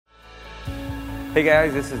Hey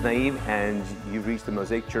guys, this is Naeem, and you've reached the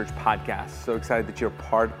Mosaic Church podcast. So excited that you're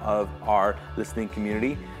part of our listening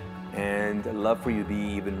community, and I'd love for you to be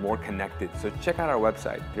even more connected. So check out our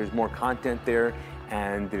website. There's more content there,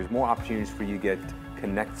 and there's more opportunities for you to get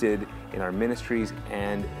connected in our ministries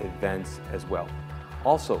and events as well.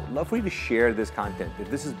 Also, love for you to share this content.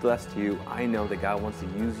 If this is blessed to you, I know that God wants to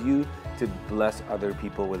use you to bless other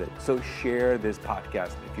people with it. So share this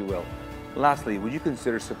podcast, if you will. Lastly, would you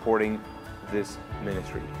consider supporting this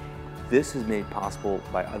ministry? This is made possible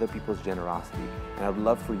by other people's generosity, and I'd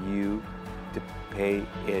love for you to pay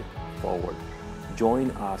it forward.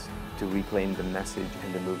 Join us to reclaim the message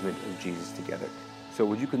and the movement of Jesus together. So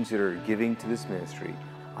would you consider giving to this ministry?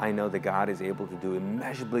 I know that God is able to do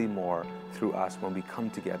immeasurably more through us when we come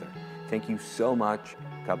together. Thank you so much.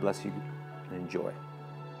 God bless you, and enjoy.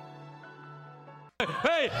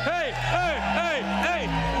 Hey!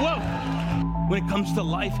 Whoa! When it comes to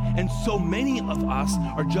life, and so many of us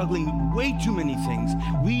are juggling way too many things,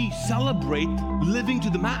 we celebrate living to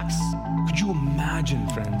the max. Could you imagine,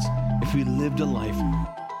 friends, if we lived a life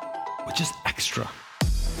with just extra?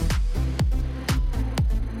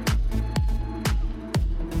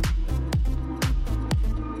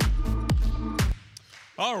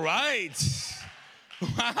 All right.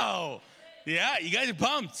 Wow. Yeah, you guys are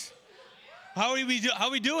pumped. How are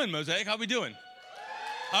we doing, Mosaic? How are we doing?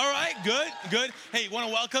 All right, good. Hey, want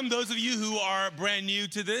to welcome those of you who are brand new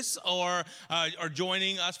to this or are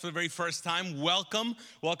joining us for the very first time. Welcome.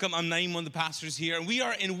 I'm Naeem, one of the pastors here, and we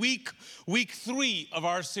are in week 3 of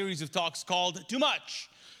our series of talks called Too Much.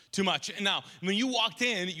 And now, when you walked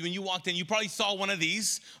in, you probably saw one of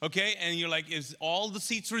these, okay? And you're like, is all the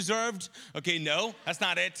seats reserved? Okay, no, that's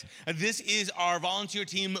not it. This is our volunteer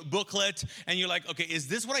team booklet, and you're like, okay, is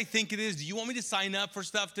this what I think it is? Do you want me to sign up for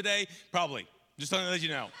stuff today? Probably. Just want to let you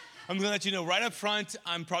know. I'm going to let you know right up front,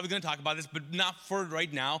 I'm probably going to talk about this, but not for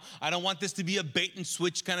right now. I don't want this to be a bait and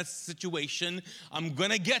switch kind of situation. I'm going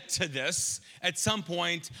to get to this at some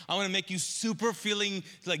point. I want to make you super feeling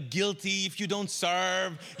like guilty if you don't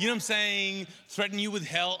serve. You know what I'm saying? Threaten you with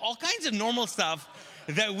hell. All kinds of normal stuff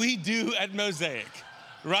that we do at Mosaic,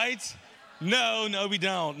 right? No, we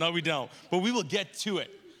don't. But we will get to it.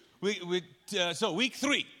 So week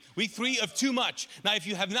 3. Week 3 of Too Much. Now, if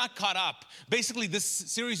you have not caught up, basically this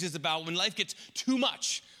series is about when life gets too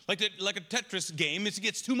much. Like a Tetris game, it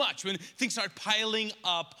gets too much. When things start piling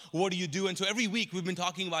up, what do you do? And so every week we've been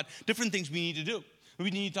talking about different things we need to do. We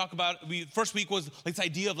need to talk about, first week was like this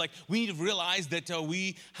idea of like, we need to realize that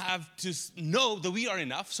we have to know that we are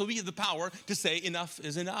enough, so we have the power to say enough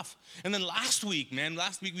is enough. And then last week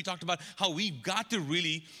we talked about how we've got to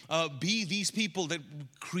really be these people that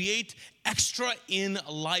create extra in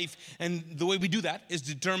life. And the way we do that is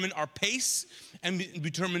determine our pace and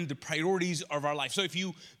determine the priorities of our life. So if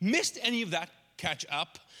you missed any of that, catch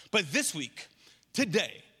up. But this week,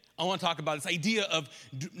 today, I want to talk about this idea of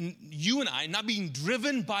you and I not being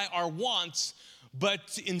driven by our wants,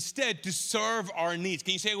 but instead to serve our needs.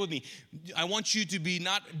 Can you say it with me? I want you to be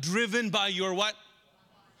not driven by your what?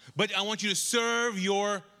 But I want you to serve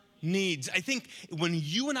your needs. I think when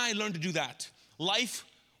you and I learn to do that, life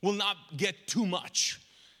will not get too much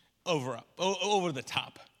over the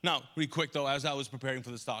top. Now, really quick though, as I was preparing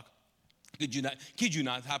for this talk, kid you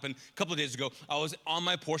not, it happened a couple of days ago. I was on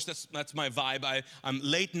my porch, that's my vibe. I'm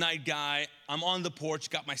late night guy, I'm on the porch,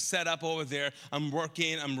 got my setup over there, I'm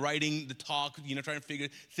working, I'm writing the talk, trying to figure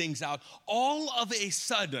things out. All of a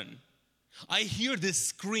sudden, I hear this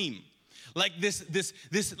scream. Like this, it's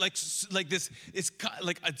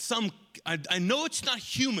like I know it's not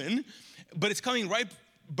human, but it's coming right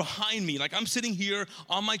behind me. Like I'm sitting here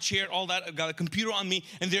on my chair, all that, I've got a computer on me,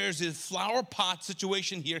 and there's this flower pot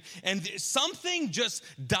situation here, and something just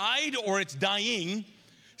died or it's dying,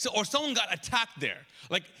 or someone got attacked there.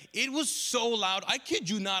 Like it was so loud, I kid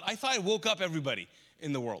you not, I thought it woke up everybody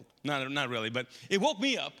in the world. Not really, but it woke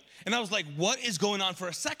me up, and I was like, what is going on? For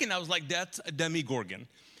a second, I was like, that's a Demogorgon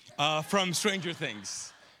from Stranger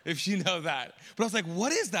Things, if you know that. But I was like,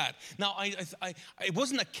 what is that? Now, it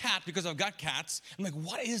wasn't a cat because I've got cats. I'm like,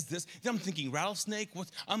 what is this? Then I'm thinking, rattlesnake?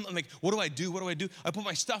 I'm like, what do I do? I put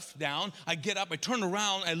my stuff down. I get up. I turn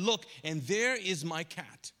around. I look. And there is my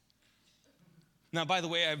cat. Now, by the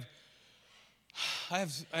way, I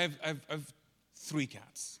have 3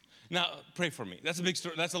 cats. Now, pray for me. That's a big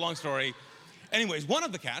story. That's a long story. Anyways, one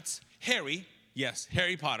of the cats, Harry, yes,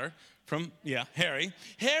 Harry Potter, Harry.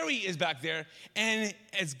 Harry is back there and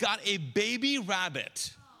has got a baby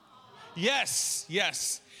rabbit. Yes.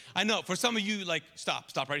 I know, for some of you, like,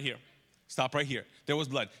 stop right here. Stop right here. There was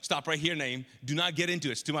blood. Stop right here, Naeem. Do not get into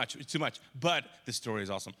it. It's too much. But this story is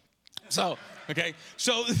awesome. So, okay,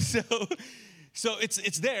 so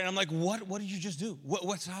it's there, and I'm like, what did you just do?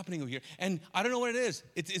 What's happening over here? And I don't know what it is.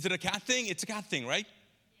 Is it a cat thing? It's a cat thing, right?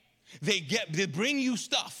 They bring you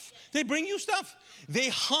stuff. They bring you stuff. They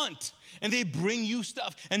hunt and they bring you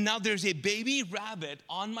stuff. And now there's a baby rabbit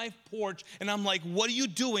on my porch, and I'm like, what are you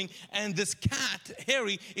doing? And this cat,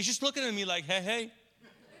 Harry, is just looking at me like, hey.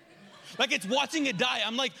 Like it's watching it die.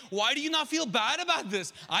 I'm like, why do you not feel bad about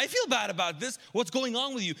this? I feel bad about this. What's going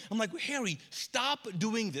on with you? I'm like, Harry, stop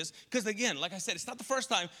doing this. Because again, like I said, it's not the first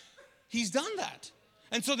time he's done that.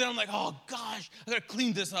 And so then I'm like, oh gosh, I gotta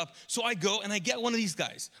clean this up. So I go and I get one of these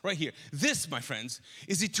guys right here. This, my friends,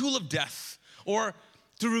 is a tool of death, or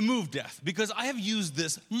to remove death, because I have used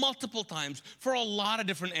this multiple times for a lot of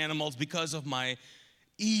different animals because of my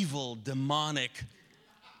evil, demonic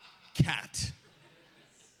cat.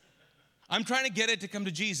 I'm trying to get it to come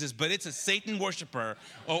to Jesus, but it's a Satan worshiper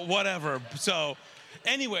or whatever. So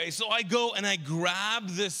anyway, so I go and I grab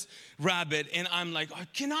this rabbit, and I'm like, I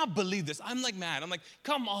cannot believe this. I'm like mad. I'm like,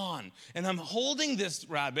 come on. And I'm holding this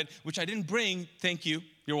rabbit, which I didn't bring. Thank you.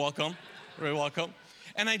 You're welcome. You're welcome.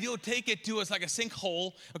 And I do take it to like a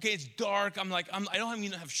sinkhole. Okay, it's dark. I don't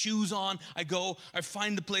even have shoes on. I go, I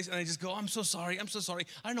find the place, and I just go, I'm so sorry.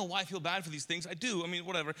 I don't know why I feel bad for these things. I do.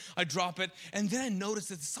 Whatever. I drop it. And then I notice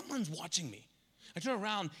that someone's watching me. I turn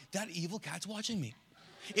around. That evil cat's watching me.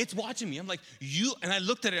 It's watching me. I'm like, you, and I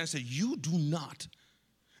looked at it and I said, you do not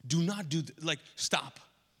do, stop.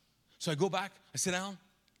 So I go back. I sit down.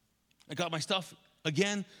 I got my stuff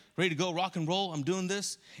again, ready to go, rock and roll. I'm doing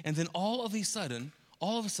this. And then all of a sudden,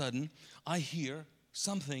 I hear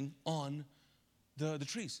something on the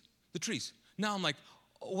trees. The trees. Now I'm like,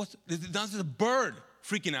 now there's a bird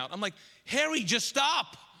freaking out. I'm like, Harry, just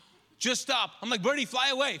stop. Just stop. I'm like, Birdie, fly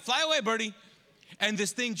away, Birdie. And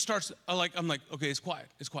this thing starts, I'm like, okay, it's quiet.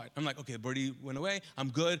 I'm like, okay, Birdie went away. I'm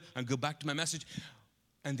good. I'm go back to my message.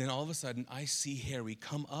 And then all of a sudden, I see Harry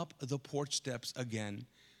come up the porch steps again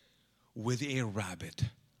with a rabbit.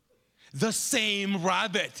 The same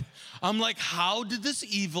rabbit. I'm like, how did this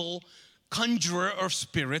evil conjurer of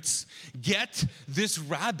spirits get this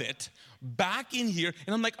rabbit back in here?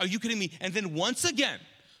 And I'm like, are you kidding me? And then once again,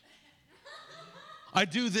 I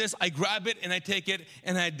do this, I grab it and I take it,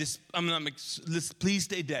 and I'm like, please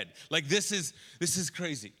stay dead. Like this is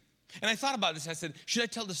crazy. And I thought about this. I said, should I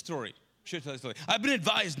tell the story? I've been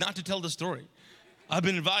advised not to tell the story.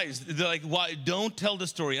 They're like, why? Don't tell the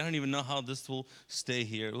story. I don't even know how this will stay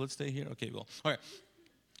here. Will it stay here? Okay, well, all right.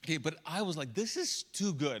 Okay, but I was like, this is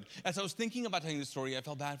too good. As I was thinking about telling the story, I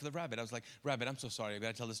felt bad for the rabbit. I was like, rabbit, I'm so sorry. I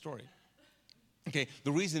got to tell the story. Okay,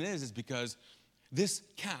 the reason is because this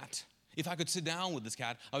cat, if I could sit down with this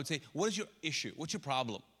cat, I would say, what is your issue? What's your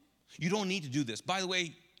problem? You don't need to do this. By the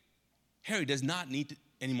way, Harry does not need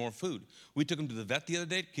any more food. We took him to the vet the other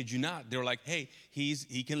day. Kid you not. They were like, hey,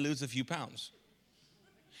 he can lose a few pounds.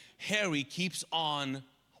 Harry keeps on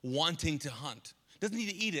wanting to hunt. Doesn't need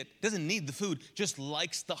to eat it, doesn't need the food, just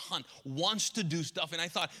likes the hunt, wants to do stuff. And I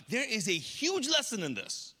thought, there is a huge lesson in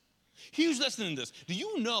this. Huge lesson in this. Do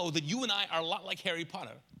you know that you and I are a lot like Harry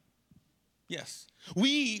Potter? Yes.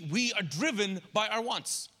 We are driven by our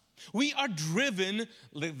wants. We are driven,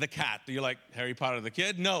 like the cat. You're like, Harry Potter the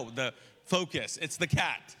kid? No, the focus. It's the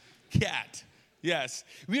cat. Cat. Yes.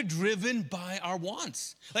 We are driven by our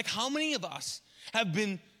wants. Like how many of us have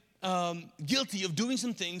been guilty of doing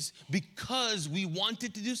some things because we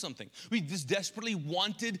wanted to do something. We just desperately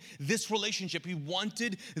wanted this relationship. We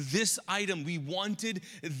wanted this item. We wanted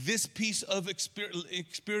this piece of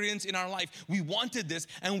experience in our life. We wanted this,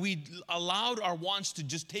 and we allowed our wants to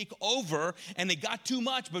just take over, and it got too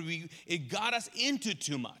much, but it got us into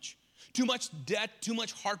too much. Too much debt, too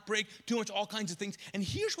much heartbreak, too much all kinds of things. And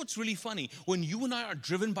here's what's really funny. When you and I are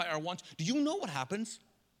driven by our wants, do you know what happens?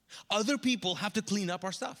 Other people have to clean up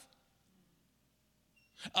our stuff.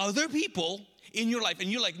 Other people in your life,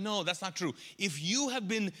 and you're like, no, that's not true. If you have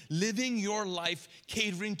been living your life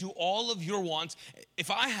catering to all of your wants,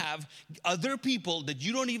 if I have, other people that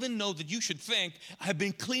you don't even know that you should thank have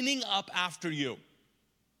been cleaning up after you.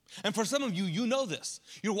 And for some of you, you know this.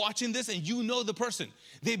 You're watching this and you know the person.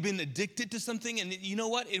 They've been addicted to something, and you know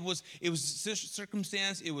what? It was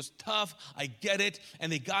circumstance. It was tough. I get it.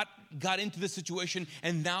 And they got into this situation,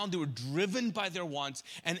 and now they were driven by their wants,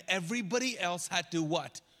 and everybody else had to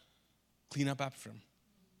what? Clean up after them.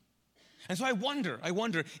 And so I wonder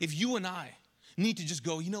if you and I need to just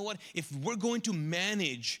go, you know what? If we're going to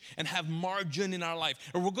manage and have margin in our life,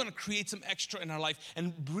 or we're going to create some extra in our life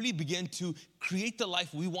and really begin to create the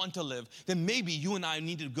life we want to live, then maybe you and I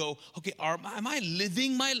need to go, okay, am I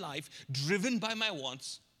living my life driven by my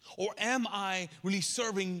wants, or am I really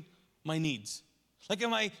serving my needs? Like,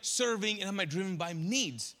 am I serving and am I driven by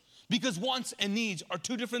needs? Because wants and needs are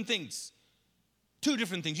two different things. Two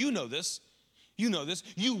different things. You know this. You know this.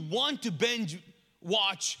 You want to binge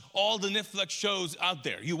watch all the Netflix shows out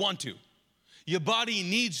there. You want to. Your body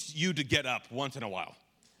needs you to get up once in a while.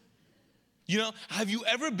 You know, have you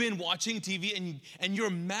ever been watching TV and you're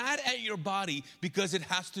mad at your body because it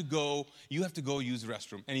has to go, you have to go use the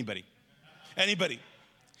restroom? Anybody? Anybody?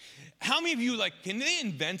 How many of you can they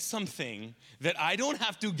invent something that I don't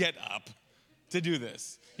have to get up to do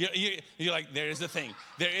this? You're like, there is a thing.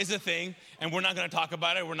 There is a thing, and we're not going to talk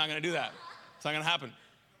about it. We're not going to do that. It's not going to happen.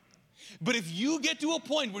 But if you get to a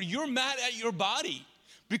point where you're mad at your body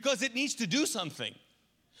because it needs to do something,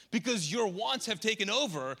 because your wants have taken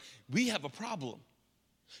over, we have a problem.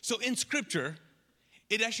 So in Scripture,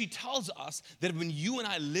 it actually tells us that when you and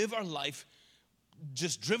I live our life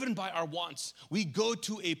just driven by our wants, we go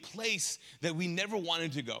to a place that we never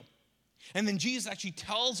wanted to go. And then Jesus actually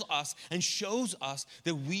tells us and shows us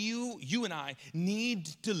that you and I need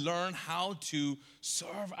to learn how to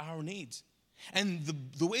serve our needs. And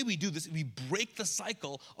the way we do this, we break the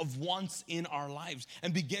cycle of wants in our lives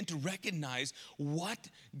and begin to recognize what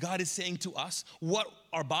God is saying to us, what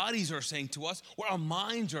our bodies are saying to us, what our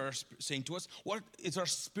minds are saying to us, what is our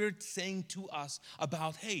spirit saying to us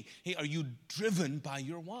about, hey, are you driven by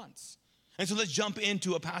your wants? And so let's jump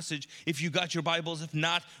into a passage. If you got your Bibles, if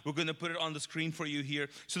not, we're going to put it on the screen for you here.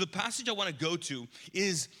 So the passage I want to go to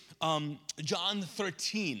is John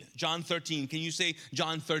 13. John 13. Can you say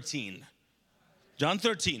John 13? John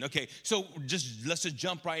 13, okay, so let's just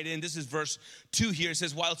jump right in. This is verse 2 here. It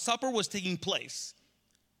says, while supper was taking place,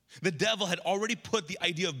 the devil had already put the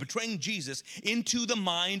idea of betraying Jesus into the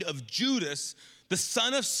mind of Judas, the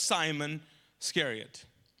son of Simon Iscariot.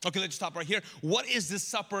 Okay, let's stop right here. What is this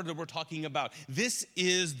supper that we're talking about? This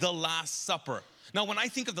is the Last Supper. Now, when I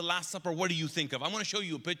think of the Last Supper, what do you think of? I want to show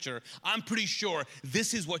you a picture. I'm pretty sure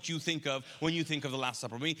this is what you think of when you think of the Last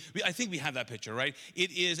Supper. I think we have that picture, right?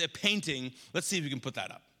 It is a painting. Let's see if we can put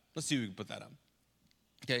that up.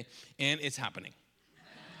 Okay, and it's happening.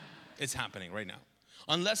 It's happening right now.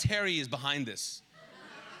 Unless Harry is behind this.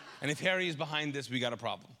 And if Harry is behind this, we got a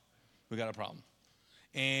problem.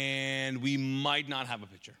 And we might not have a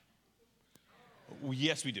picture.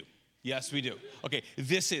 Yes, we do. Yes, we do. Okay,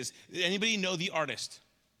 anybody know the artist?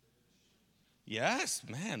 Yes,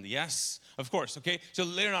 man, yes, of course, okay? So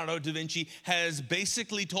Leonardo da Vinci has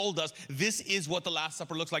basically told us this is what the Last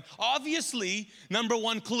Supper looks like. Obviously, number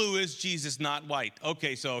one clue is Jesus not white.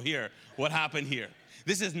 Okay, so here, what happened here?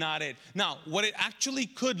 This is not it. Now, what it actually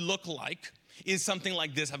could look like is something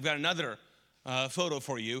like this. I've got another photo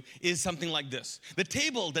for you, is something like this. The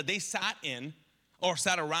table that they sat in or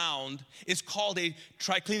sat around is called a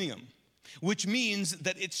triclinium, which means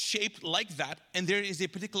that it's shaped like that, and there is a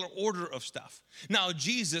particular order of stuff. Now,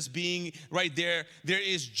 Jesus being right there, there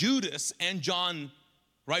is Judas and John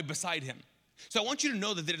right beside him. So I want you to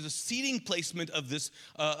know that there's a seating placement of this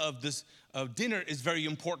dinner is very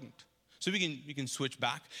important. So we can switch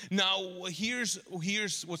back. Now, here's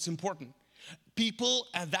what's important. People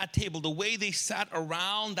at that table, the way they sat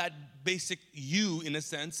around that basic U, in a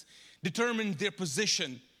sense, determined their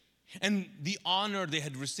position and the honor they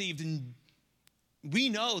had received. And we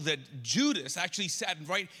know that Judas actually sat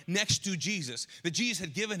right next to Jesus, that Jesus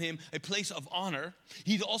had given him a place of honor.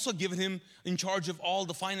 He'd also given him in charge of all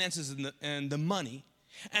the finances and the money.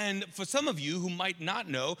 And for some of you who might not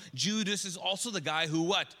know, Judas is also the guy who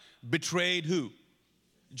what? Betrayed who?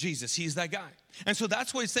 Jesus. He's that guy. And so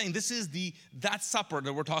that's what he's saying. This is that supper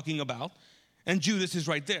that we're talking about. And Judas is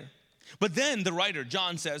right there. But then the writer,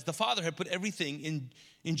 John, says the Father had put everything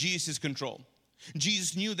in Jesus' control.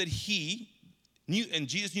 Jesus knew that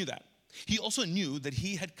Jesus knew that. He also knew that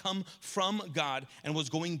he had come from God and was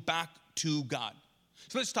going back to God.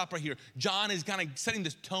 So let's stop right here. John is kind of setting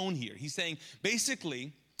this tone here. He's saying,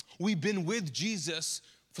 basically, we've been with Jesus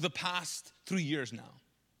for the past 3 years now.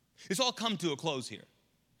 It's all come to a close here.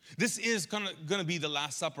 This is going to be the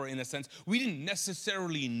Last Supper in a sense. We didn't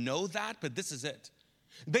necessarily know that, but this is it.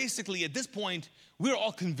 Basically, at this point, we're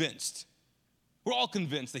all convinced. We're all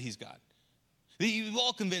convinced that he's God. We're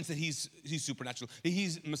all convinced that he's supernatural, that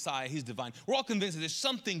he's Messiah, he's divine. We're all convinced that there's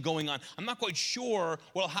something going on. I'm not quite sure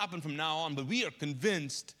what will happen from now on, but we are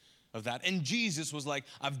convinced of that. And Jesus was like,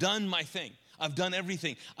 I've done my thing. I've done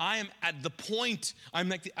everything. I am at the point,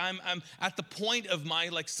 I'm at the point of my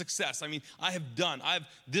success. I mean, I have done,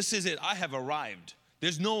 this is it. I have arrived.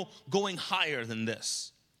 There's no going higher than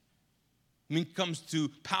this. When it comes to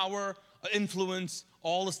power, influence,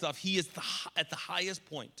 all the stuff, he is at the highest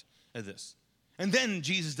point of this. And then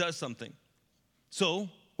Jesus does something. So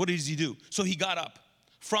what does he do? So he got up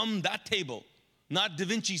from that table Not Da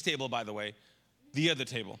Vinci's table, by the way, the other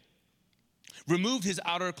table. Removed his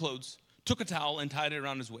outer clothes, took a towel and tied it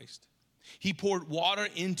around his waist. He poured water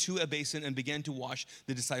into a basin and began to wash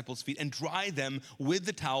the disciples' feet and dry them with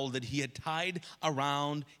the towel that he had tied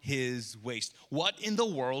around his waist. What in the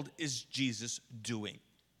world is Jesus doing?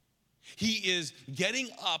 He is getting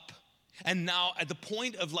up, and now at the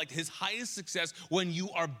point of like his highest success, when you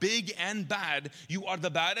are big and bad, you are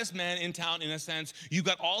the baddest man in town in a sense. You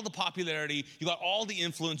got all the popularity, you got all the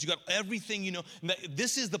influence, you got everything, you know.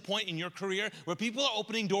 This is the point in your career where people are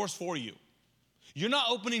opening doors for you. You're not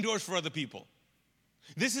opening doors for other people.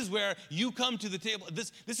 This is where you come to the table.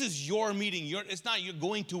 This is your meeting. It's not you're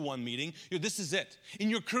going to one meeting. This is it. In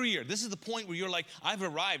your career, this is the point where you're like, I've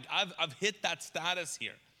arrived. I've hit that status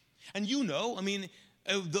here. And you know, I mean,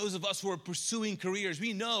 those of us who are pursuing careers,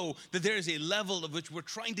 we know that there is a level of which we're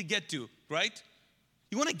trying to get to, right?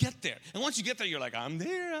 You want to get there. And once you get there, you're like, I'm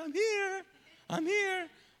here.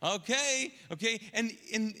 Okay. And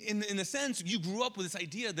in a sense, you grew up with this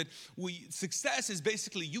idea that success is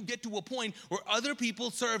basically you get to a point where other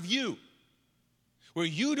people serve you. Where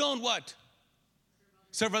you don't what?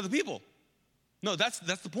 Serve other people. No, that's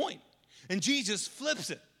the point. And Jesus flips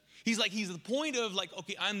it. He's at the point of like,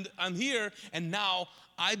 okay, I'm here, and now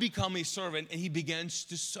I become a servant, and he begins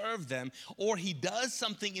to serve them, or he does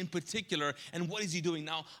something in particular, and what is he doing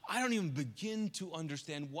now? I don't even begin to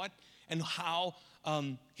understand what and how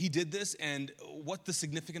he did this and what the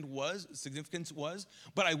significance was,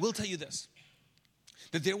 but I will tell you this,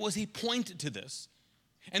 that there was a point to this,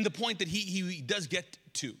 and the point that he does get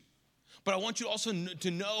to. But I want you also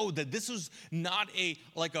to know that this was not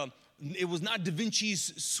it was not Da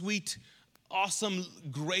Vinci's sweet, awesome,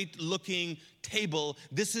 great-looking table.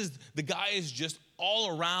 The guy is just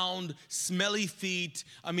all around, smelly feet.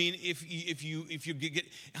 I mean, if you get,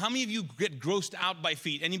 how many of you get grossed out by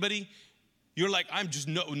feet? Anybody? You're like, I'm just,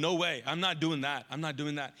 no way. I'm not doing that.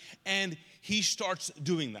 And he starts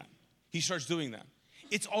doing that.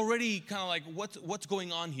 It's already kind of like, what's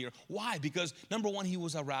going on here? Why? Because number one, he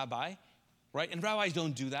was a rabbi, right? And rabbis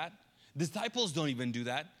don't do that. Disciples don't even do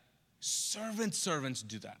that. Servants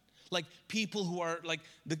do that. Like people who are like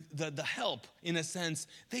the help in a sense,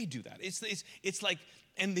 they do that. It's like,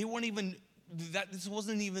 and they weren't even that. This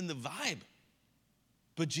wasn't even the vibe.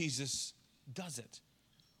 But Jesus does it.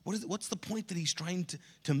 What's the point that he's trying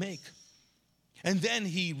to make? And then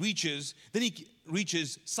he reaches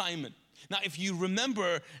Simon. Now, if you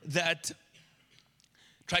remember that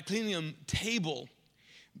triclinium table,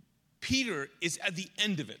 Peter is at the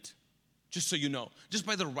end of it. Just so you know, just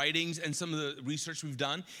by the writings and some of the research we've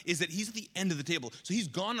done, is that he's at the end of the table. So he's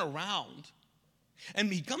gone around, and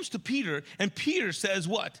he comes to Peter, and Peter says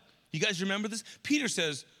what? You guys remember this? Peter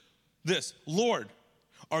says this, Lord,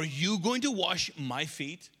 are you going to wash my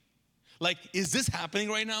feet? Like, is this happening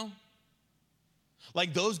right now?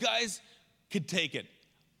 Like, those guys could take it,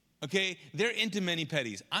 okay? They're into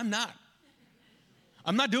mani-pedis. I'm not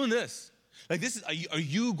doing this. Like, this is, are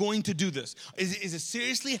you going to do this? Is it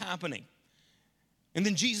seriously happening? And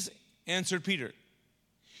then Jesus answered Peter,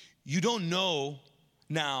 you don't know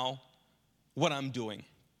now what I'm doing.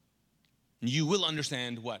 You will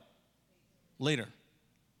understand what? Later.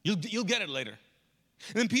 You'll get it later.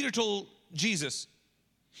 And then Peter told Jesus,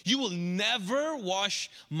 you will never wash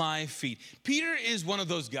my feet. Peter is one of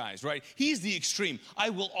those guys, right? He's the extreme. I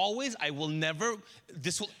will never,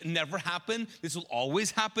 this will never happen. This will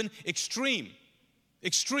always happen. Extreme.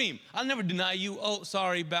 I'll never deny you. Oh,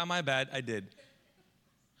 sorry, my bad, I did.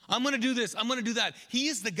 I'm going to do this. I'm going to do that. He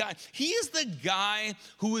is the guy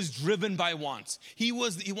who is driven by wants. He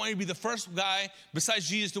wanted to be the first guy besides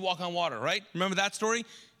Jesus to walk on water, right? Remember that story?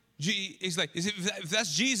 He's like, if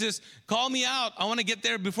that's Jesus, call me out. I want to get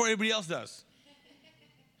there before everybody else does.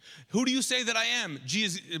 Who do you say that I am?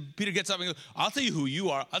 Peter gets up and goes, I'll tell you who you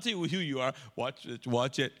are.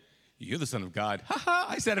 Watch it. You're the Son of God. Ha ha,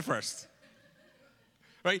 I said it first.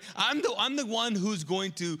 Right? I'm the one who's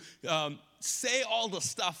going to say all the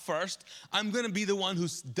stuff first. I'm going to be the one who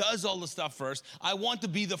does all the stuff first. I want to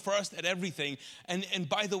be the first at everything. And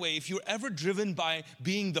by the way, if you're ever driven by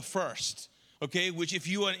being the first, okay, which if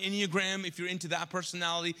you are an Enneagram, if you're into that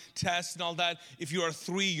personality test and all that, if you're a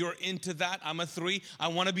 3, you're into that. I'm a 3. I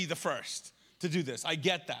want to be the first to do this. I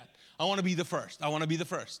get that. I want to be the first. I want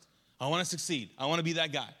to succeed. I want to be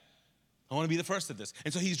that guy. I want to be the first at this.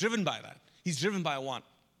 And so he's driven by that. He's driven by a want.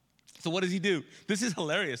 So what does he do? This is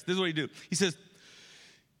hilarious. This is what he do. He says,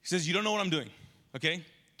 you don't know what I'm doing, okay?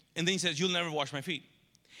 And then he says, you'll never wash my feet.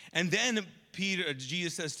 And then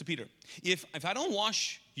Jesus says to Peter, if I don't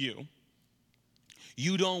wash you,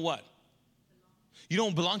 you don't what? You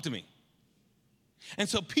don't belong to me. And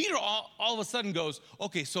so Peter all of a sudden goes,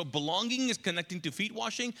 okay, so belonging is connecting to feet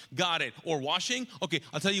washing. Got it. Or washing. Okay,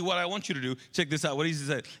 I'll tell you what I want you to do. Check this out. What does he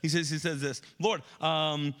say? He says this. Lord,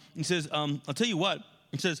 I'll tell you what.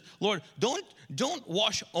 He says, Lord, don't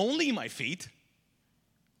wash only my feet.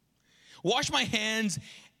 Wash my hands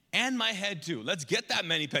and my head too. Let's get that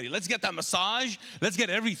mani-pedi. Let's get that massage. Let's get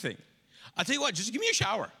everything. I'll tell you what, just give me a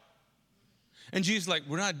shower. And Jesus is like,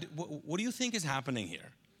 what do you think is happening here?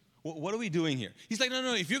 What are we doing here? He's like,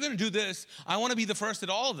 no, if you're going to do this, I want to be the first at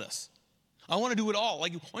all of this. I want to do it all.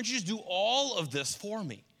 Like, why don't you just do all of this for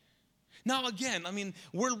me? Now, again, I mean,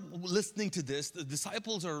 we're listening to this. The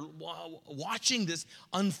disciples are watching this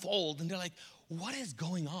unfold, and they're like, what is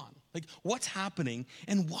going on? Like, what's happening?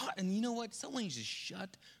 And you know what? Someone needs to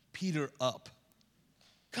shut Peter up.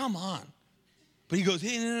 Come on. But he goes,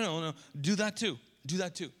 hey, no, do that too. Do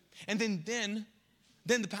that too. And then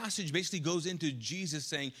the passage basically goes into Jesus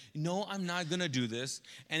saying, no, I'm not going to do this.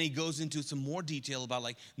 And he goes into some more detail about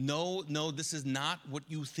like, no, this is not what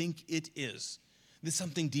you think it is. There's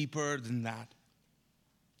something deeper than that.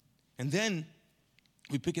 And then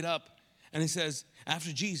we pick it up and it says,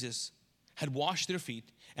 after Jesus had washed their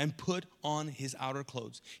feet and put on his outer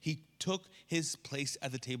clothes, he took his place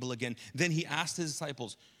at the table again. Then he asked his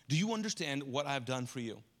disciples, do you understand what I've done for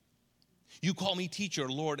you? You call me teacher,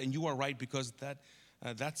 Lord, and you are right because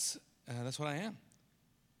that's what I am.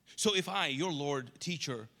 So if I, your Lord,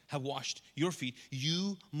 teacher, have washed your feet,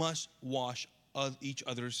 you must wash each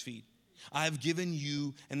other's feet. I have given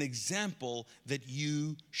you an example that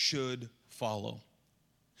you should follow.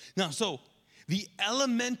 Now, so the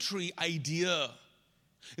elementary idea,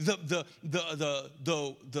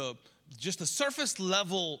 just the surface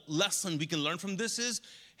level lesson we can learn from this is,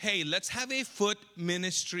 hey, let's have a foot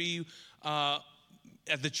ministry at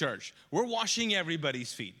the church. We're washing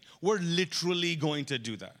everybody's feet. We're literally going to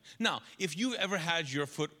do that. Now, if you've ever had your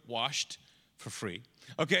foot washed for free,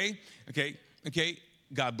 okay,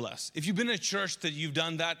 God bless. If you've been in a church that you've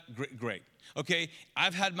done that, great. Okay,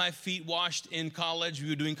 I've had my feet washed in college. We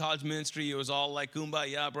were doing college ministry. It was all like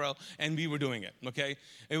kumbaya, bro, and we were doing it, okay?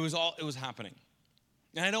 It was happening.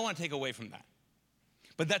 And I don't want to take away from that.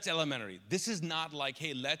 But that's elementary. This is not like,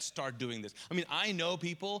 hey, let's start doing this. I mean, I know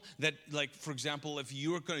people that, like, for example, if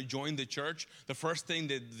you were going to join the church, the first thing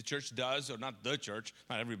that the church does, or not the church,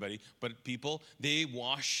 not everybody, but people, they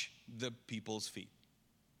wash the people's feet.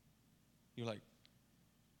 You're like,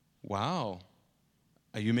 wow,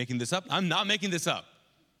 are you making this up? I'm not making this up.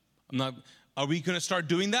 Are we going to start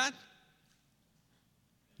doing that?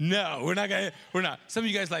 No, we're not. Some of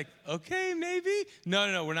you guys like, okay, maybe.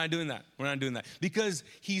 No, we're not doing that. We're not doing that. Because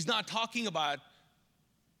he's not talking about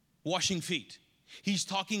washing feet. He's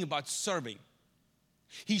talking about serving.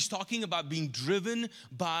 He's talking about being driven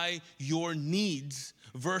by your needs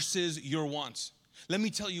versus your wants. Let me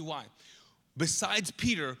tell you why. Besides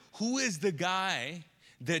Peter, who is the guy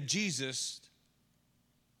that Jesus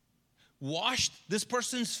washed this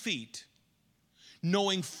person's feet,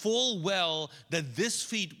 knowing full well that this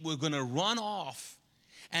feet were going to run off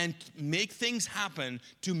and make things happen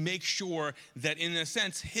to make sure that, in a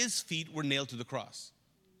sense, his feet were nailed to the cross?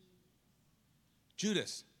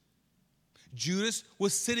 Judas. Judas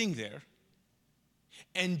was sitting there,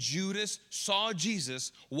 and Judas saw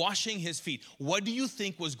Jesus washing his feet. What do you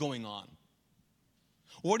think was going on?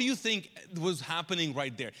 What do you think was happening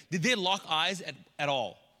right there? Did they lock eyes at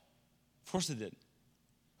all? Of course it did.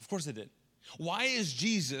 Of course it did. Why is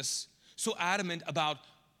Jesus so adamant about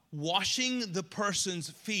washing the person's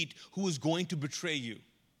feet who is going to betray you?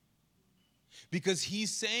 Because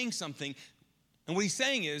he's saying something, and what he's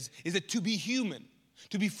saying is that to be human,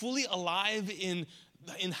 to be fully alive in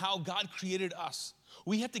how God created us,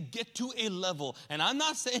 we have to get to a level, and I'm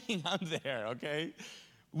not saying I'm there, okay?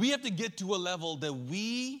 We have to get to a level that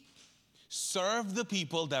we serve the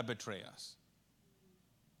people that betray us.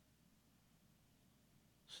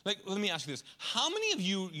 Like, let me ask you this. How many of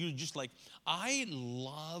you just like, I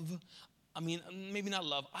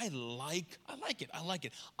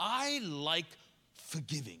like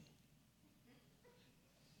forgiving.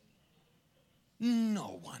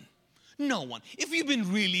 No one. If you've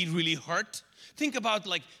been really, really hurt, think about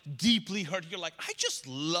like deeply hurt. You're like, I just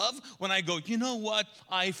love when I go, you know what?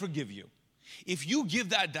 I forgive you. If you give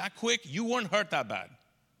that quick, you weren't hurt that bad.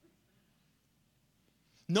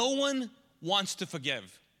 No one wants to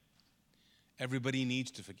forgive. Everybody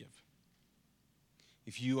needs to forgive.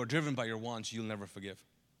 If you are driven by your wants, you'll never forgive.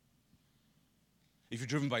 If you're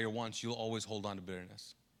driven by your wants, you'll always hold on to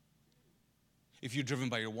bitterness. If you're driven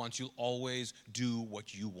by your wants, you'll always do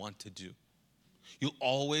what you want to do. You'll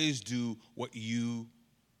always do what you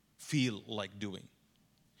feel like doing.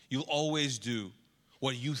 You'll always do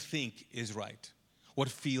what you think is right, what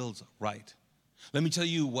feels right. Let me tell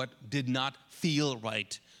you what did not feel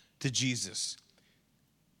right to Jesus.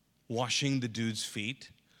 Washing the dude's feet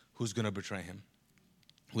who's going to betray him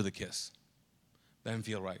with a kiss. That didn't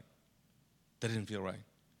feel right. That didn't feel right.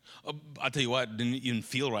 I'll tell you what, didn't even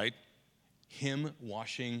feel right. Him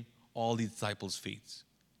washing all the disciples' feet.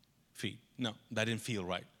 No, that didn't feel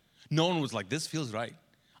right. No one was like, this feels right.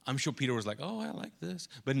 I'm sure Peter was like, oh, I like this.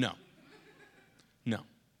 But no. It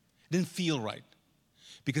didn't feel right.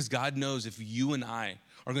 Because God knows if you and I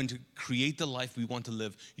are going to create the life we want to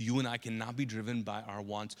live, you and I cannot be driven by our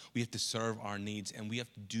wants. We have to serve our needs, and we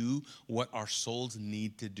have to do what our souls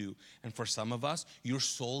need to do. And for some of us, your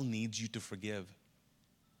soul needs you to forgive,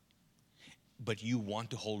 but you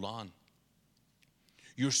want to hold on.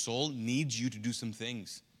 Your soul needs you to do some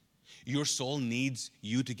things. Your soul needs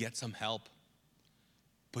you to get some help,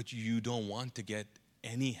 but you don't want to get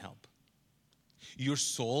any help. Your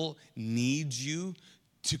soul needs you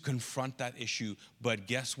to confront that issue, but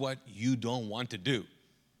guess what you don't want to do?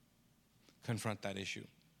 Confront that issue.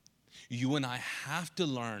 You and I have to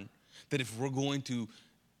learn that if we're going to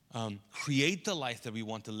create the life that we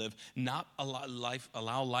want to live, not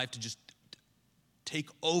allow life to just take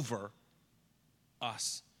over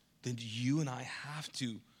us, then you and I have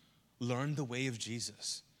to learn the way of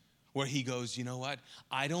Jesus, where he goes, you know what?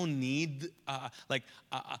 I don't need, I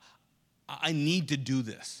need to do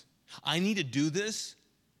this. I need to do this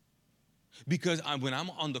because when I'm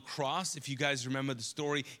on the cross, if you guys remember the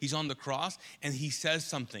story, he's on the cross and he says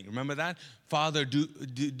something. Remember that? Father, do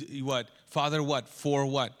what? Father, what? For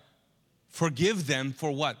what? Forgive them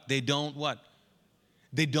for what? They don't what?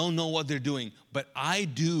 They don't know what they're doing, but I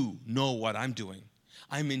do know what I'm doing.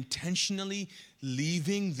 I'm intentionally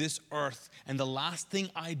leaving this earth, and the last thing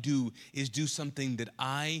I do is do something that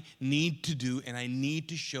I need to do and I need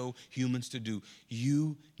to show humans to do.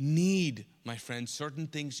 You need, my friends, certain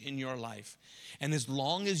things in your life. And as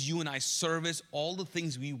long as you and I service all the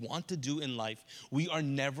things we want to do in life, we are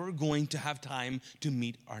never going to have time to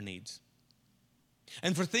meet our needs.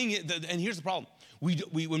 And here's the problem.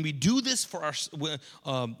 When we do this for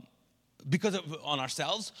on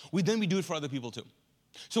ourselves, we do it for other people too.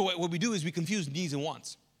 So what we do is we confuse needs and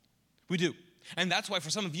wants. We do. And that's why for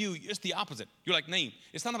some of you, it's the opposite. You're like, Naeem,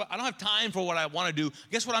 it's not about, I don't have time for what I want to do.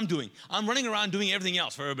 Guess what I'm doing? I'm running around doing everything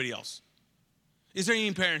else for everybody else. Is there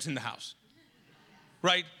any parents in the house?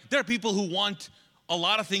 Right? There are people who want a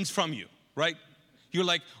lot of things from you, right? You're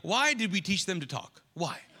like, why did we teach them to talk?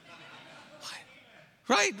 Why?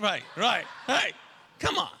 Right. Hey,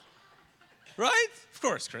 come on. Right? Of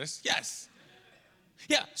course, Chris. Yes.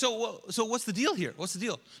 Yeah, so what's the deal here? What's the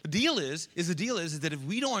deal? The deal is that if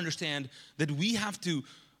we don't understand that we have to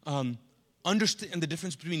understand the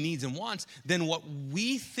difference between needs and wants, then what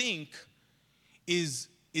we think is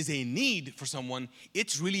a need for someone,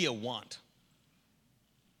 it's really a want.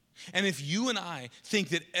 And if you and I think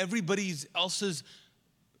that everybody else's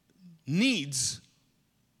needs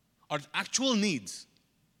are actual needs,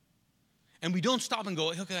 and we don't stop and go,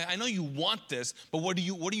 okay, I know you want this, but what do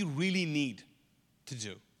you really need to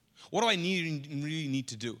do? What do I really need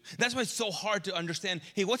to do? That's why it's so hard to understand,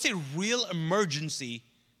 hey, what's a real emergency?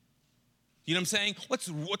 You know what I'm saying?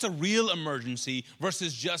 What's a real emergency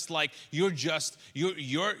versus just like you're hyped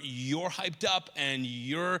up and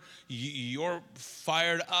you're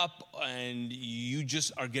fired up and you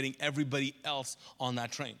just are getting everybody else on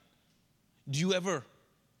that train. Do you ever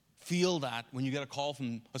feel that when you get a call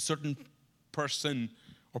from a certain person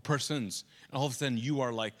or persons and all of a sudden you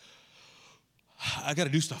are like, I got to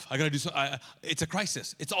do stuff. It's a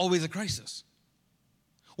crisis. It's always a crisis.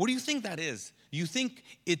 What do you think that is? You think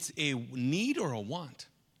it's a need or a want?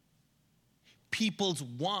 People's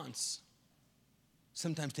wants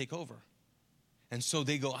sometimes take over. And so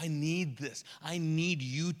they go, I need this. I need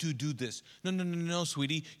you to do this. No,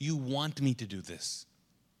 sweetie. You want me to do this.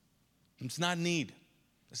 It's not a need.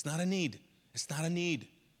 It's not a need. It's not a need.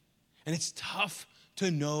 And it's tough to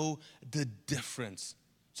know the difference.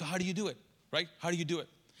 So how do you do it? Right? How do you do it?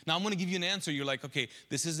 Now, I'm going to give you an answer. You're like, okay,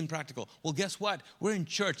 this isn't practical. Well, guess what? We're in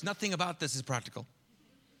church. Nothing about this is practical.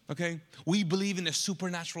 Okay? We believe in a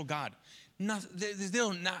supernatural God.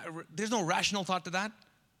 There's no rational thought to that.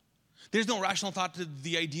 There's no rational thought to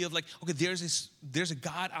the idea of like, okay, there's a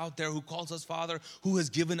God out there who calls us Father, who has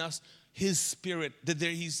given us His Spirit.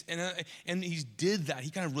 And He did that. He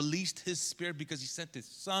kind of released His Spirit because He sent His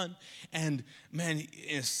Son. And man,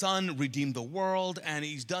 His Son redeemed the world. And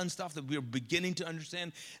He's done stuff that we're beginning to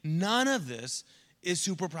understand. None of this is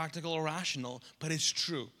super practical or rational, but it's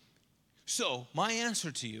true. So my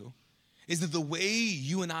answer to you is that the way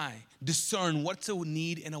you and I discern what's a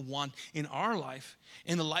need and a want in our life,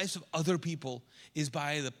 in the lives of other people, is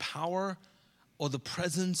by the power or the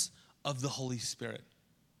presence of the Holy Spirit.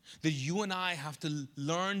 That you and I have to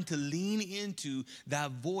learn to lean into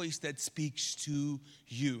that voice that speaks to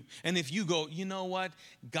you. And if you go, you know what?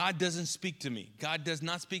 God doesn't speak to me. God does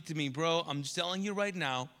not speak to me, bro. I'm just telling you right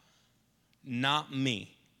now, not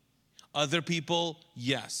me. Other people,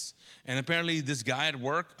 yes. And apparently this guy at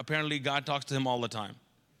work, apparently God talks to him all the time.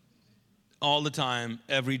 All the time,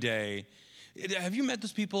 every day. Have you met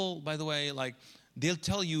those people, by the way? Like, they'll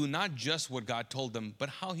tell you not just what God told them, but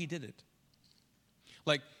how he did it.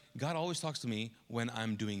 Like, God always talks to me when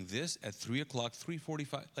I'm doing this at 3 o'clock,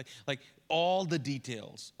 3:45, like all the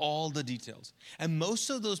details. And most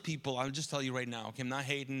of those people, I'll just tell you right now, okay, I'm not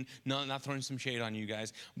hating, no, not throwing some shade on you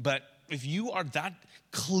guys, but if you are that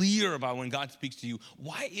clear about when God speaks to you,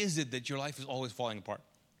 why is it that your life is always falling apart?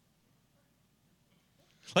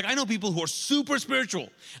 Like, I know people who are super spiritual,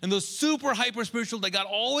 and those super hyper spiritual that God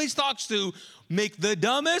always talks to make the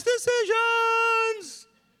dumbest decisions.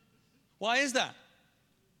 Why is that?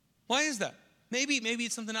 Why is that? Maybe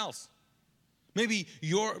it's something else. Maybe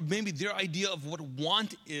their idea of what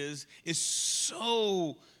want is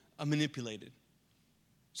so manipulated.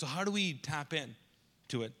 So how do we tap in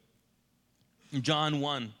to it? John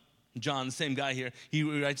 1, John, the same guy here, he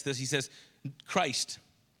writes this. He says, Christ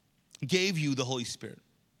gave you the Holy Spirit,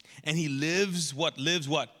 and he lives what?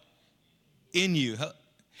 In you.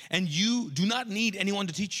 And you do not need anyone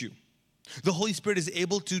to teach you. The Holy Spirit is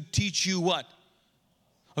able to teach you what?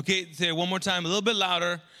 Okay, say it one more time, a little bit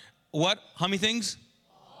louder. What? How many things?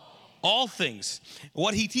 All things.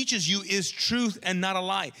 What he teaches you is truth and not a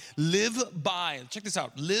lie. Check this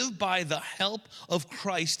out, live by the help of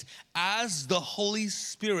Christ as the Holy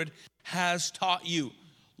Spirit has taught you.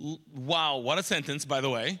 Wow, what a sentence, by the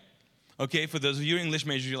way. Okay, for those of you English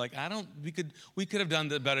majors, you're like, we could have done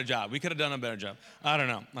a better job. We could have done a better job. I don't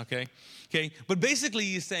know, okay? But basically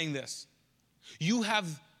he's saying this. You have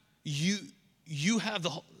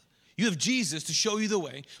Jesus to show you the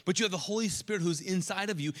way, but you have the Holy Spirit who's inside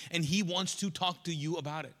of you, and he wants to talk to you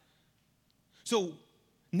about it. So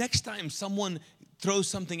next time someone throws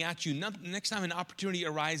something at you, next time an opportunity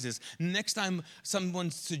arises, next time someone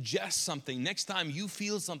suggests something, next time you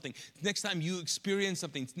feel something, next time you experience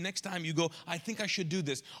something, next time you go, I think I should do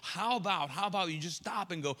this. How about you just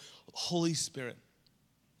stop and go, Holy Spirit,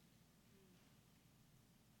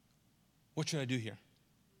 what should I do here?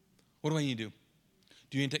 What do I need to do?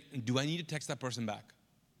 Do I need to text that person back?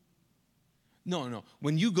 No.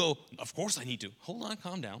 When you go, of course I need to. Hold on,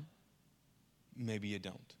 calm down. Maybe you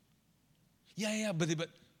don't. Yeah, but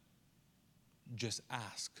just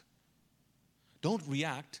ask. Don't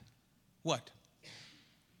react. What?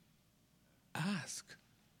 Ask.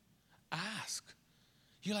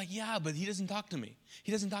 You're like, yeah, but he doesn't talk to me.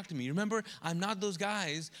 Remember, I'm not those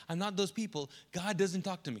guys. I'm not those people. God doesn't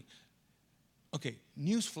talk to me. Okay,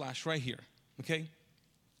 news flash right here, okay?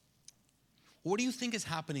 What do you think is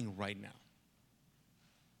happening right now?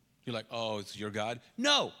 You're like, oh, it's your God?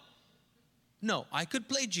 No, I could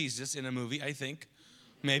play Jesus in a movie, I think.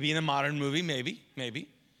 Maybe in a modern movie, maybe.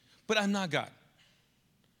 But I'm not God.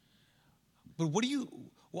 But why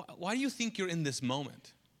do you think you're in this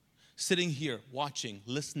moment? Sitting here, watching,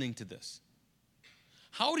 listening to this.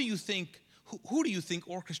 Who do you think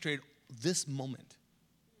orchestrated this moment?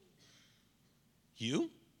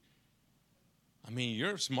 You? I mean,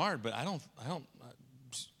 you're smart, but I don't.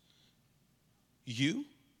 You?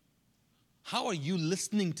 How are you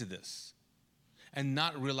listening to this and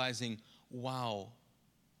not realizing, wow,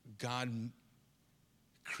 God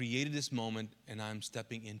created this moment and I'm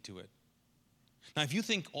stepping into it? Now, if you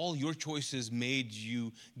think all your choices made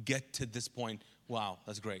you get to this point, wow,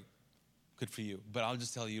 that's great. Good for you. But I'll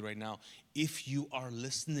just tell you right now, if you are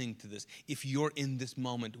listening to this, if you're in this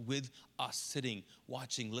moment with us sitting,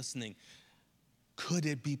 watching, listening, could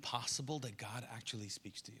it be possible that God actually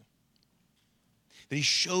speaks to you? That he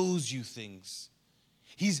shows you things.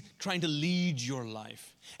 He's trying to lead your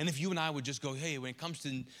life. And if you and I would just go, hey, when it comes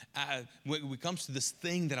to this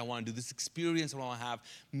thing that I want to do, this experience I want to have,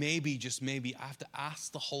 maybe, just maybe, I have to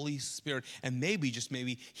ask the Holy Spirit, and maybe, just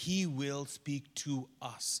maybe, he will speak to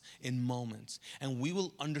us in moments. And we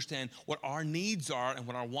will understand what our needs are and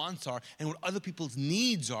what our wants are, and what other people's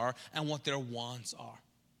needs are and what their wants are.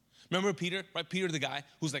 Remember Peter, right? Peter, the guy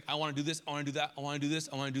who's like, I want to do this, I want to do that, I want to do this,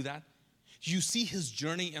 I want to do that. You see his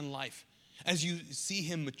journey in life. As you see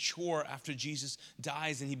him mature after Jesus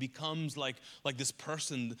dies and he becomes like this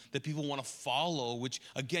person that people want to follow, which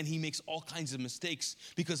again, he makes all kinds of mistakes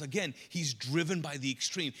because again, he's driven by the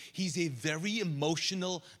extreme. He's a very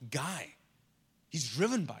emotional guy. He's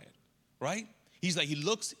driven by it, right? He's like, he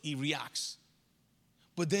looks, he reacts.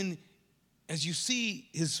 But then as you see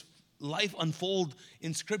his life unfold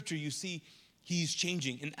in Scripture, you see he's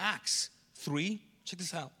changing. In Acts 3, check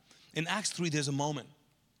this out. In Acts 3, there's a moment.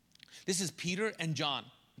 This is Peter and John,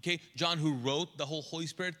 okay? John, who wrote the whole Holy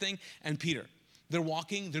Spirit thing, and Peter. They're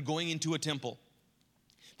walking, they're going into a temple.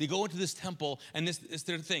 They go into this temple, and it's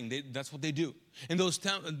their thing. That's what they do. In those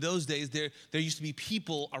days, there used to be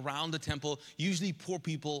people around the temple, usually poor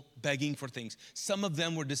people begging for things. Some of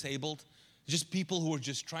them were disabled, just people who were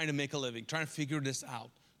just trying to make a living, trying to figure this out.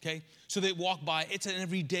 Okay, so they walk by. It's an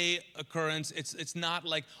everyday occurrence. It's not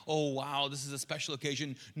like, oh wow, this is a special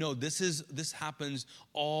occasion. No, this happens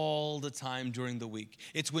all the time during the week.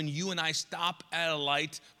 It's when you and I stop at a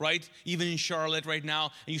light, right? Even in Charlotte right now,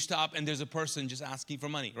 and you stop and there's a person just asking for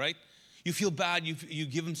money, right? You feel bad. You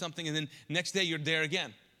give them something, and then next day you're there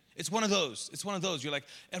again. It's one of those. It's one of those. You're like,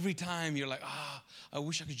 every time you're like, I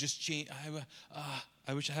wish I could just change.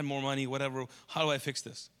 I wish I had more money. Whatever. How do I fix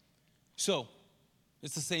this? So.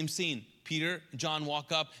 It's the same scene. Peter, John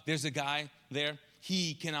walk up. There's a guy there.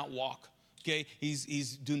 He cannot walk. Okay?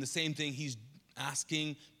 He's doing the same thing. He's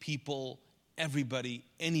asking people, everybody,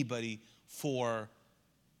 anybody for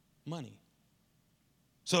money.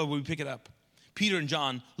 So we pick it up. Peter and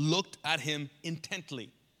John looked at him intently.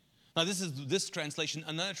 Now this translation.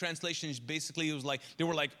 Another translation is basically, it was like, they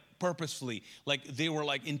were like, purposefully, like they were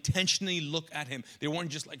like intentionally look at him. They weren't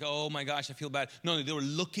just like, oh my gosh, I feel bad. No, they were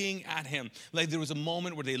looking at him. Like there was a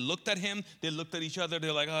moment where they looked at him, they looked at each other,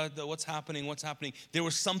 they're like, what's happening? There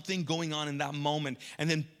was something going on in that moment. And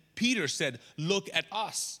then Peter said, look at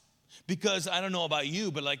us. Because I don't know about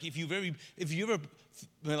you, but like if you ever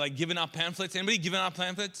like given out pamphlets, anybody given out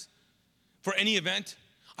pamphlets for any event?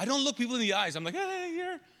 I don't look people in the eyes. I'm like, hey,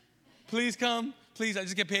 here, please come. Please, I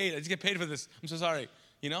just get paid. I just get paid for this. I'm so sorry.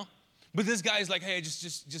 You know? But this guy's like, hey,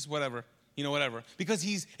 just whatever. You know, whatever. Because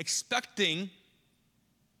he's expecting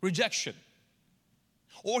rejection.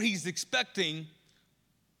 Or he's expecting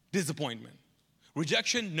disappointment.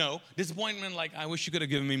 Rejection, no. Disappointment, like, I wish you could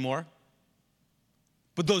have given me more.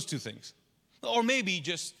 But those two things. Or maybe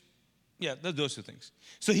just, those two things.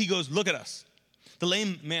 So he goes, look at us. The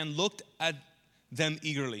lame man looked at them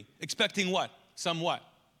eagerly. Expecting what? Somewhat.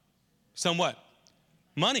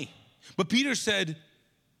 Money. But Peter said,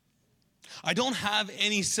 I don't have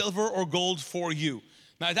any silver or gold for you.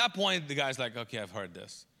 Now at that point, the guy's like, okay, I've heard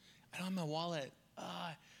this. I don't have my wallet.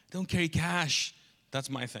 I don't carry cash. That's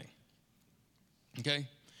my thing. Okay?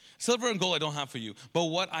 Silver and gold I don't have for you.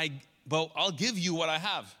 But I'll give you what I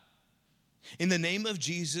have. In the name of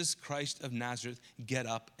Jesus Christ of Nazareth, get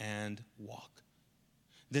up and walk.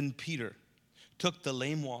 Then Peter took the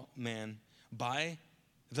lame man by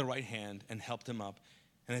the right hand and helped him up.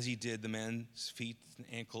 And as he did, the man's feet and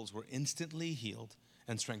ankles were instantly healed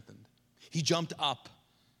and strengthened. He jumped up,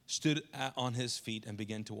 stood on his feet, and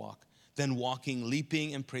began to walk. Then walking,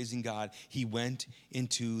 leaping, and praising God, he went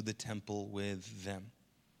into the temple with them.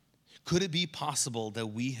 Could it be possible that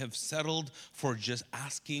we have settled for just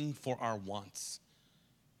asking for our wants?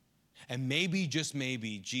 And maybe, just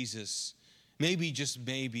maybe, Jesus, maybe, just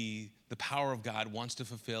maybe, the power of God wants to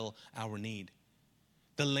fulfill our need.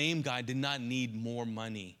 The lame guy did not need more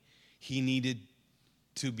money. He needed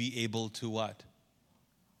to be able to what?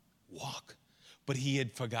 Walk. But he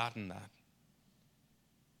had forgotten that.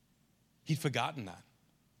 He'd forgotten that.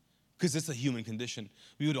 Because it's a human condition.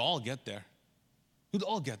 We would all get there. We'd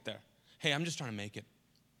all get there. Hey, I'm just trying to make it.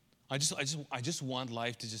 I just want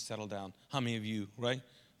life to just settle down. How many of you, right,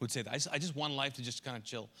 would say that? I just want life to just kind of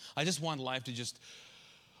chill. I just want life to just,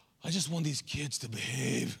 I just want these kids to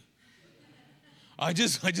behave. I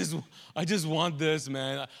just want this,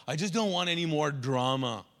 man. I just don't want any more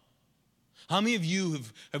drama. How many of you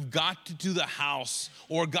have got to the house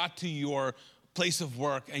or got to your place of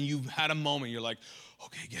work and you've had a moment, you're like,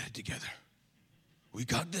 okay, get it together. We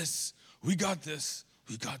got this. We got this.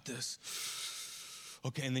 We got this.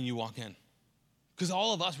 Okay, and then you walk in. Because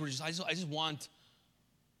all of us were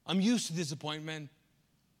I'm used to disappointment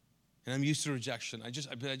and I'm used to rejection. I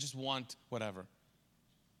just want whatever.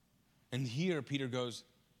 And here Peter goes,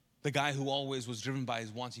 the guy who always was driven by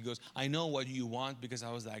his wants, he goes, I know what you want because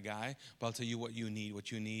I was that guy, but I'll tell you what you need.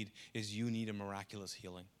 What you need is you need a miraculous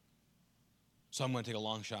healing. So I'm going to take a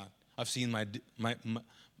long shot. I've seen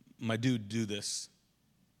my dude do this.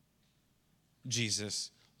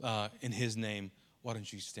 Jesus, in his name, why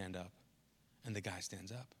don't you stand up? And the guy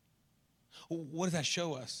stands up. What does that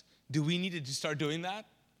show us? Do we need to start doing that?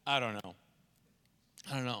 I don't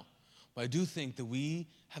know. But I do think that we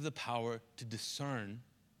have the power to discern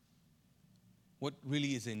what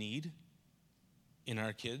really is a need in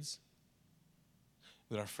our kids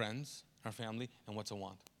with our friends, our family, and what's a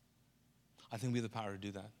want. I think we have the power to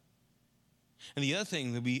do that. And the other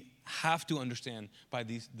thing that we have to understand by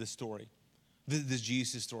this story, this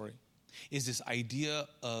Jesus story, is this idea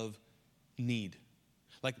of need.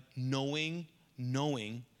 Like knowing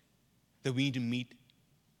that we need to meet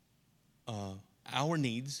our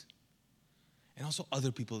needs and also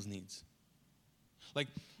other people's needs. Like,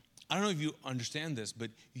 I don't know if you understand this,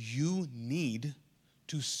 but you need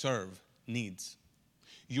to serve needs.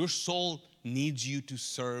 Your soul needs you to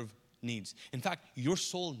serve needs. In fact, your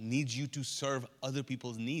soul needs you to serve other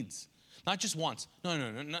people's needs. Not just wants. No.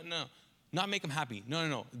 Not make them happy.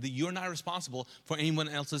 No. You're not responsible for anyone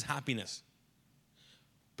else's happiness.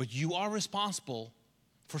 But you are responsible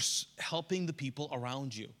for helping the people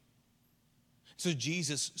around you. So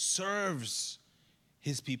Jesus serves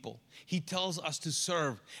his people. He tells us to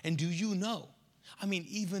serve. And do you know? I mean,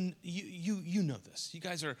 even you know this. You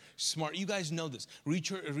guys are smart. You guys know this.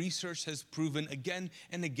 Research has proven again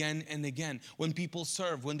and again and again. When people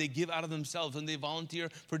serve, when they give out of themselves, when they volunteer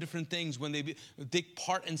for different things, when they take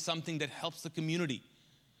part in something that helps the community,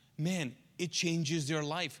 man, it changes their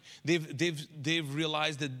life. They've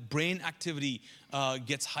realized that brain activity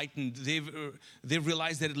gets heightened. They've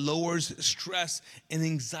realized that it lowers stress and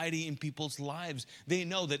anxiety in people's lives. They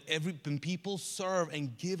know that when people serve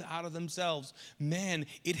and give out of themselves, man,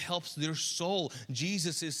 it helps their soul.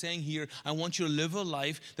 Jesus is saying here, I want you to live a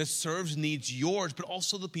life that serves needs yours, but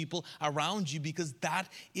also the people around you, because that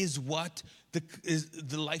is what is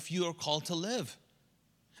the life you are called to live.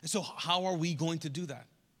 And so how are we going to do that?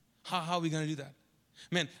 How are we going to do that?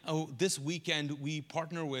 Man, this weekend we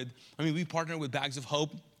partner with Bags of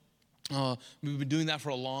Hope. We've been doing that for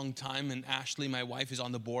a long time, and Ashley, my wife, is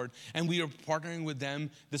on the board. And we are partnering with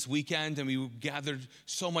them this weekend, and we gathered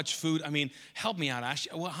so much food. I mean, help me out,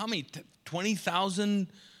 Ashley. Well, how many? 20,000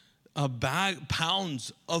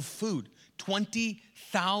 pounds of food.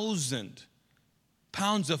 20,000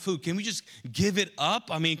 pounds of food. Can we just give it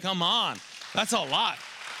up? I mean, come on. That's a lot.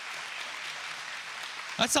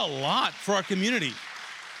 That's a lot for our community.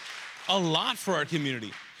 A lot for our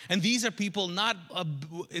community. And these are people not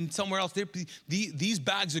in somewhere else. These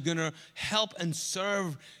bags are going to help and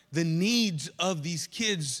serve the needs of these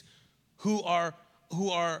kids who don't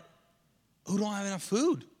have enough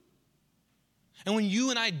food. And when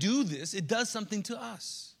you and I do this, it does something to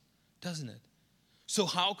us, doesn't it? So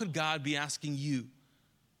how could God be asking you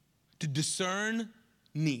to discern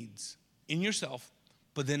needs in yourself,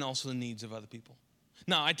 but then also the needs of other people?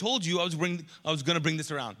 Now, I told you I was going to bring this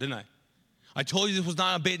around, didn't I? I told you this was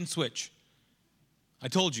not a bait and switch. I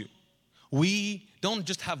told you. We don't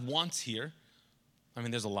just have wants here. I mean,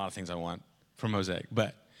 there's a lot of things I want from Mosaic,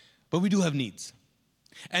 but we do have needs.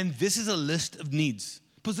 And this is a list of needs,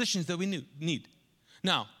 positions that we need.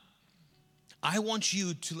 Now, I want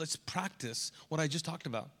you to, let's practice what I just talked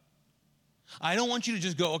about. I don't want you to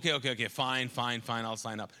just go, okay, fine, I'll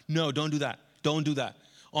sign up. No, don't do that. Don't do that.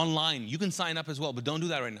 Online, you can sign up as well, but don't do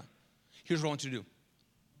that right now. Here's what I want you to do.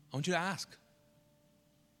 I want you to ask.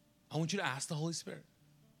 I want you to ask the Holy Spirit.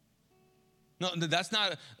 No,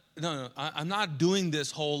 I'm not doing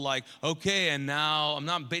this whole like, okay, and now I'm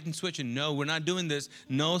not bait and switching. No, we're not doing this.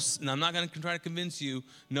 No, I'm not going to try to convince you.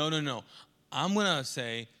 No. I'm going to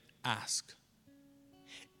say, ask.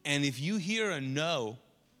 And if you hear a no,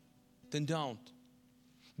 then don't.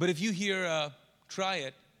 But if you hear a try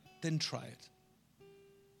it, then try it.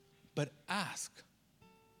 But ask.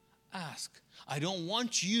 Ask. I don't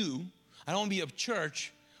want to be a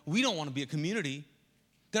church. We don't want to be a community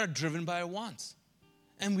that are driven by our wants.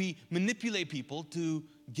 And we manipulate people to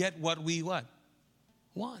get what we want.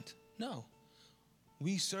 No.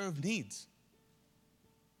 We serve needs.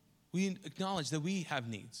 We acknowledge that we have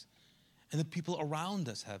needs. And the people around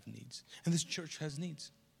us have needs. And this church has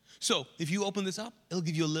needs. So if you open this up, it'll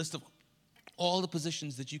give you a list of all the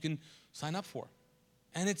positions that you can sign up for.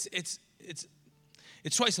 And it's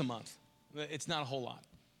twice a month. It's not a whole lot.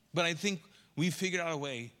 But I think we've figured out a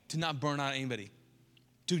way to not burn out anybody.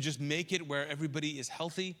 To just make it where everybody is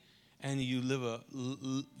healthy and you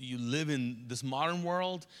live in this modern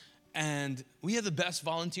world. And we have the best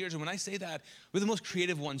volunteers. And when I say that, we're the most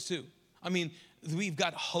creative ones too. I mean, we've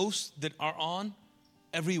got hosts that are on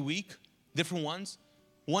every week, different ones.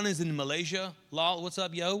 One is in Malaysia. Lal, what's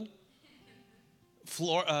up, yo?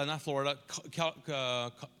 Not Florida,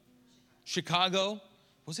 Chicago.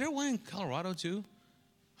 Was there one in Colorado too?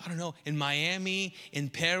 I don't know. In Miami, in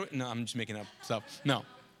Paris. No, I'm just making up stuff. No.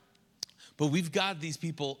 But we've got these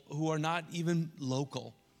people who are not even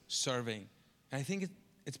local serving. And I think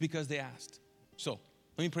it's because they asked. So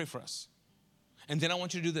let me pray for us. And then I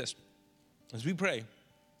want you to do this. As we pray,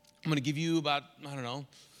 I'm going to give you about, I don't know,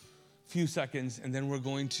 a few seconds, and then we're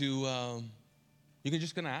going to, you're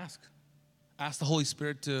just going to ask. Ask the Holy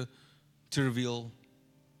Spirit to reveal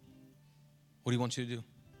what He wants you to do.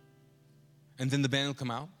 And then the band will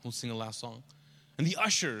come out. We'll sing a last song. And the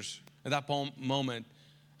ushers at that moment,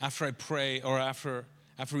 after I pray or after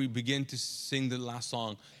we begin to sing the last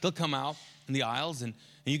song, they'll come out in the aisles and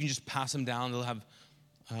you can just pass them down. They'll have,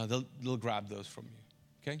 they'll grab those from you.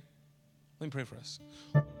 Okay? Let me pray for us.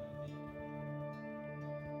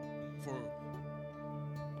 For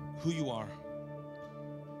who you are.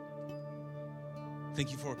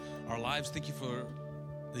 Thank you for our lives. Thank you for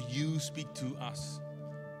that you speak to us.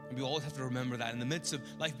 And we always have to remember that in the midst of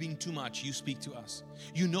life being too much, you speak to us.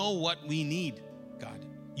 You know what we need, God.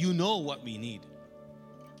 You know what we need.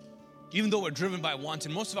 Even though we're driven by wants,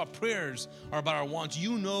 and most of our prayers are about our wants,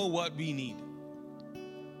 you know what we need.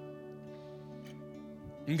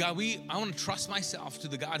 And God, I want to trust myself to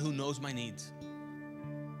the God who knows my needs.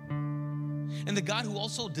 And the God who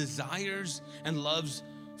also desires and loves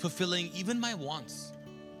fulfilling even my wants.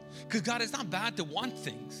 Because God, it's not bad to want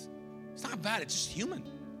things. It's not bad, it's just human.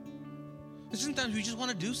 And sometimes we just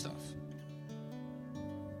want to do stuff.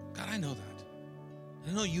 God, I know that.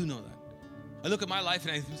 I know you know that. I look at my life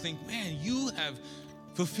and I think, man, you have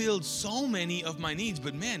fulfilled so many of my needs,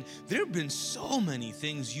 but man, there have been so many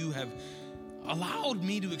things you have allowed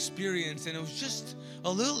me to experience, and it was just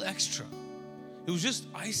a little extra. It was just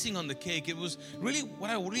icing on the cake. It was really what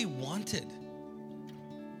I really wanted.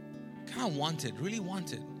 Really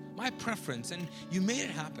wanted. My preference, and you made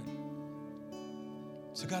it happen.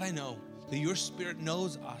 So God, I know that your Spirit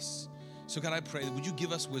knows us. So God, I pray that would you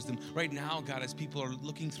give us wisdom right now, God, as people are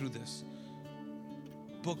looking through this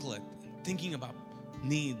booklet, thinking about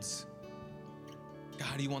needs. God,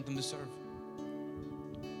 how do you want them to serve?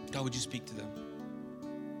 God, would you speak to them?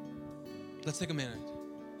 Let's take a minute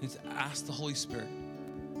and ask the Holy Spirit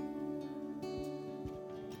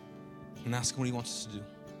and ask Him what He wants us to do.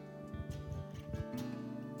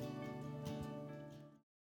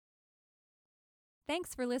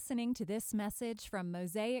 Thanks for listening to this message from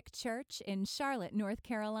Mosaic Church in Charlotte, North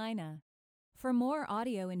Carolina. For more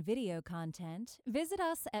audio and video content, visit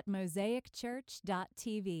us at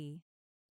mosaicchurch.tv.